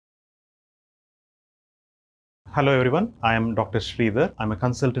Hello everyone, I am Dr. Sridhar. I'm a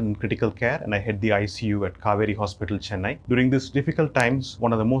consultant in critical care and I head the ICU at Kauvery Hospital, Chennai. During these difficult times,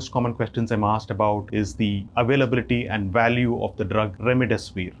 one of the most common questions I'm asked about is the availability and value of the drug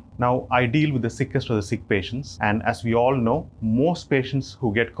Remdesivir. Now, I deal with the sickest of the sick patients, and as we all know, most patients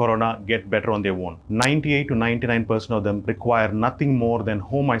who get corona get better on their own. 98 to 99% of them require nothing more than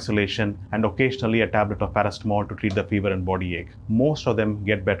home isolation and occasionally a tablet of paracetamol to treat the fever and body ache. Most of them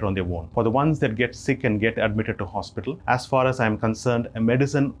get better on their own. For the ones that get sick and get admitted to hospital, as far as I am concerned, a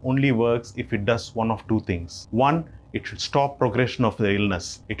medicine only works if it does one of two things. One, it should stop progression of the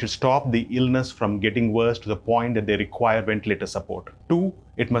illness. It should stop the illness from getting worse to the point that they require ventilator support. Two,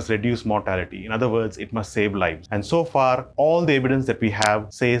 it must reduce mortality. In other words, it must save lives. And so far, all the evidence that we have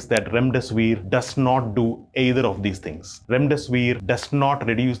says that Remdesivir does not do either of these things. Remdesivir does not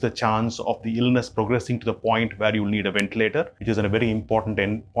reduce the chance of the illness progressing to the point where you need a ventilator, which is a very important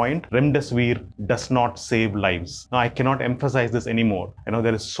endpoint. Remdesivir does not save lives. Now, I cannot emphasize this anymore.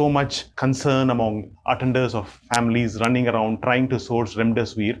 There is so much concern among attenders of families running around trying to source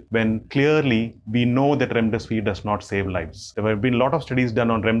Remdesivir when clearly we know that Remdesivir does not save lives. There have been a lot of studies done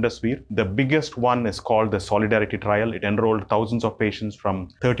on Remdesivir. The biggest one is called the Solidarity trial. It enrolled thousands of patients from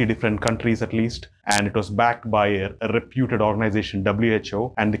 30 different countries at least, and it was backed by a reputed organization,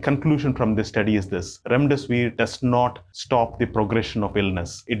 WHO. And the conclusion from this study is this: Remdesivir does not stop the progression of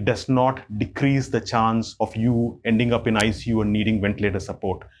illness. It does not decrease the chance of you ending up in ICU and needing ventilator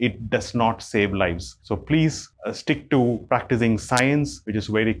support. It does not save lives. So please stick to practicing science, which is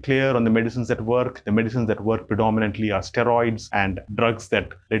very clear on the medicines that work. The medicines that work predominantly are steroids and drugs that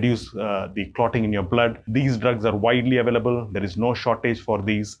reduce the clotting in your blood. These drugs are widely available. There is no shortage for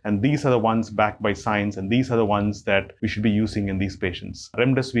these. And these are the ones backed by science. And these are the ones that we should be using in these patients.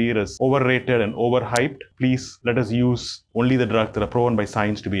 Remdesivir is overrated and overhyped. Please let us use only the drugs that are proven by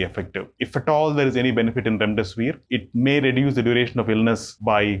science to be effective. If at all there is any benefit in Remdesivir, it may reduce the duration of illness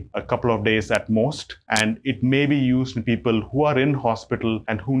by a couple of days at most, and it may be used in people who are in hospital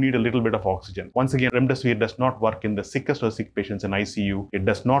and who need a little bit of oxygen. Once again, Remdesivir does not work in the sickest of sick patients in ICU. It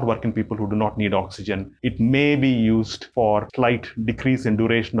does not work in people who do not need oxygen. It may be used for slight decrease in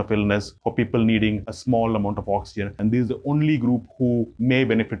duration of illness for people needing a small amount of oxygen, and this is the only group who may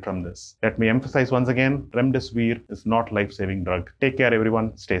benefit from this. Let me emphasize once again, Remdesivir is not life-saving drug. Take care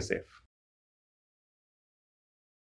everyone, stay safe.